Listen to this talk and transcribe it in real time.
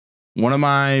One of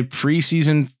my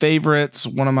preseason favorites,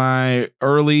 one of my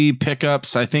early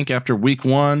pickups, I think after week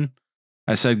 1,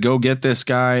 I said, go get this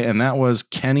guy. And that was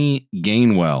Kenneth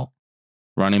Gainwell,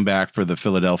 running back for the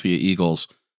Philadelphia Eagles.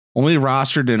 Only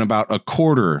rostered in about a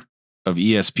quarter of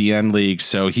ESPN leagues,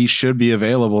 so he should be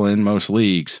available in most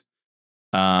leagues.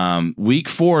 Week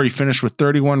 4, he finished with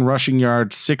 31 rushing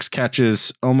yards, 6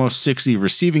 catches, almost 60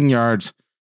 receiving yards,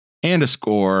 and a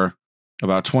score,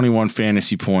 about 21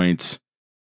 fantasy points.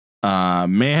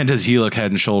 Man, does he look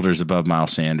head and shoulders above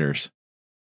Miles Sanders.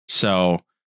 So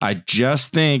I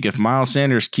just think if Miles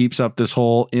Sanders keeps up this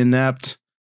whole inept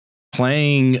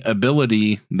playing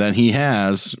ability that he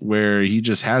has, where he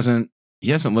hasn't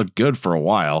looked good for a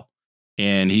while,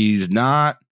 and he's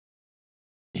not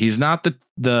the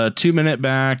 2-minute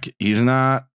back.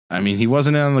 He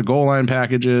wasn't on the goal line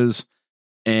packages,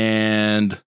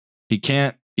 and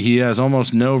he has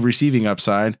almost no receiving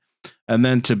upside. And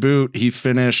then to boot, he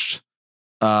finished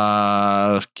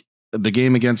the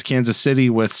game against Kansas City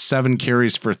with 7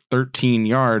 carries for 13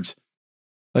 yards.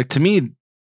 Like, to me,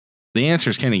 the answer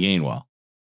is Kenneth Gainwell.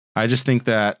 I just think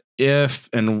that if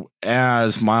and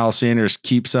as Miles Sanders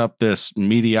keeps up this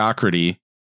mediocrity,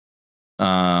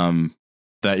 that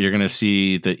you're going to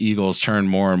see the Eagles turn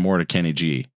more and more to Kenny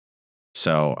G.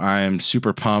 So I'm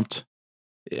super pumped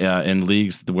in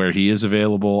leagues where he is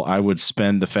available. I would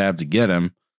spend the FAAB to get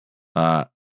him.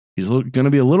 He's going to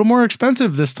be a little more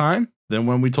expensive this time than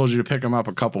when we told you to pick him up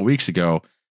a couple weeks ago.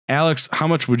 Alex, how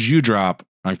much would you drop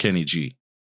on Kenny G?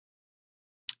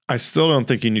 I still don't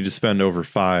think you need to spend over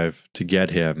 5 to get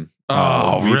him.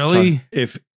 Oh, really?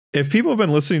 If people have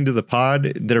been listening to the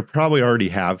pod, they probably already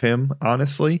have him,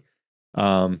 honestly,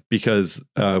 because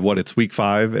it's week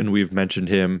 5, and we've mentioned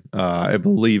him, I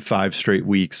believe, 5 straight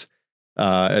weeks.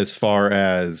 As far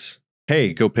as,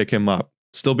 hey, go pick him up.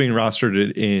 Still being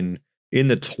rostered in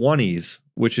the 20s,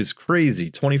 which is crazy.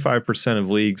 25% of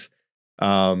leagues.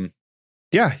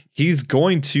 Yeah, he's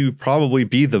going to probably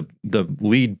be the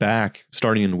lead back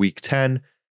starting in week 10.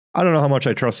 I don't know how much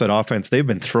I trust that offense. They've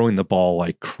been throwing the ball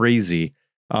like crazy.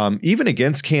 Even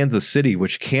against Kansas City,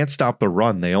 which can't stop the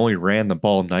run. They only ran the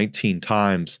ball 19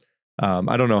 times.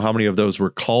 I don't know how many of those were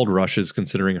called rushes,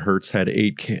 considering Hurts had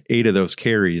eight of those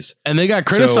carries. And they got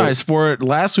criticized for it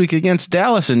last week against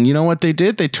Dallas. And you know what they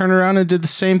did? They turned around and did the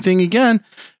same thing again,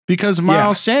 because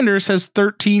Miles Sanders has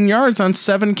 13 yards on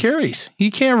 7 carries. He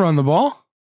can't run the ball.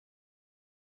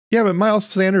 Yeah, but Miles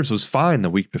Sanders was fine the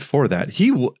week before that.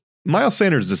 Miles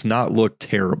Sanders does not look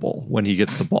terrible when he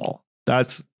gets the ball.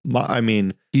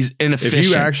 He's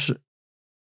inefficient.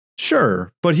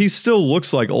 Sure, but he still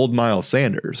looks like old Miles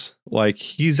Sanders. Like,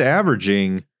 he's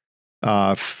averaging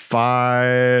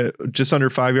just under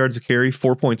 5 yards a carry,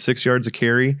 4.6 yards a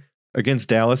carry. Against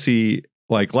Dallas,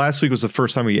 last week was the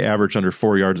first time he averaged under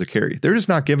 4 yards a carry. They're just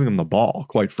not giving him the ball,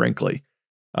 quite frankly.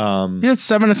 He had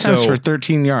 7 attempts for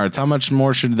 13 yards. How much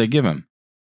more should they give him?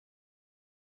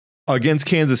 Against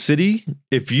Kansas City,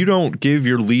 if you don't give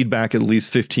your lead back at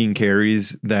least 15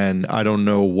 carries, then I don't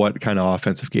know what kind of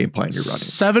offensive game plan you're running.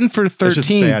 7 for 13. That's just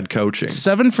bad coaching.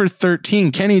 7 for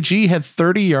 13. Kenny G had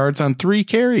 30 yards on 3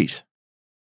 carries.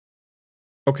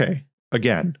 Okay.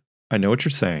 Again, I know what you're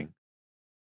saying.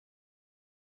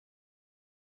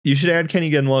 You should add Kenny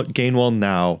Gainwell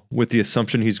now with the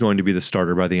assumption he's going to be the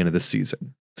starter by the end of the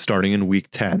season. Starting in week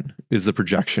 10 is the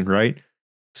projection, right?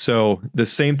 So the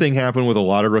same thing happened with a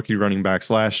lot of rookie running backs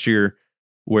last year,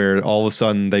 where all of a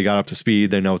sudden they got up to speed,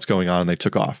 they know what's going on, and they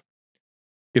took off.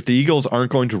 If the Eagles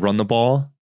aren't going to run the ball,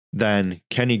 then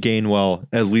Kenny Gainwell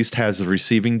at least has the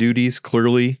receiving duties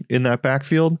clearly in that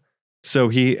backfield. So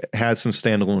he has some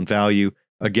standalone value.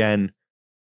 Again,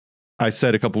 I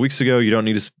said a couple weeks ago, you don't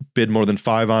need to bid more than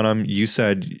 5 on him. You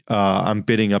said I'm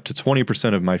bidding up to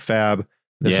 20% of my FAAB.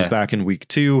 This is back in week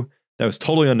 2. That was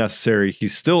totally unnecessary.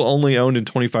 He's still only owned in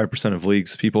 25% of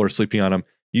leagues. People are sleeping on him.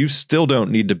 You still don't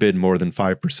need to bid more than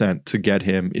 5% to get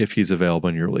him if he's available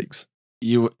in your leagues.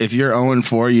 If you're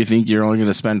 0-4, you think you're only going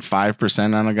to spend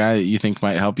 5% on a guy that you think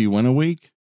might help you win a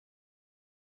week?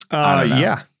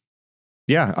 Yeah.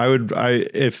 I would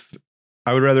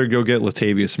rather go get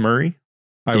Latavius Murray.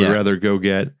 I would rather go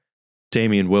get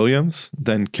Damian Williams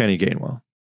than Kenny Gainwell.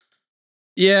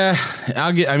 Yeah,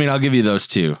 I'll give you those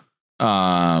two.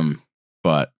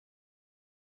 But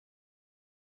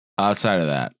outside of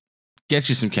that, get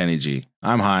you some Kenny G.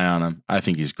 I'm high on him. I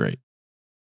think he's great.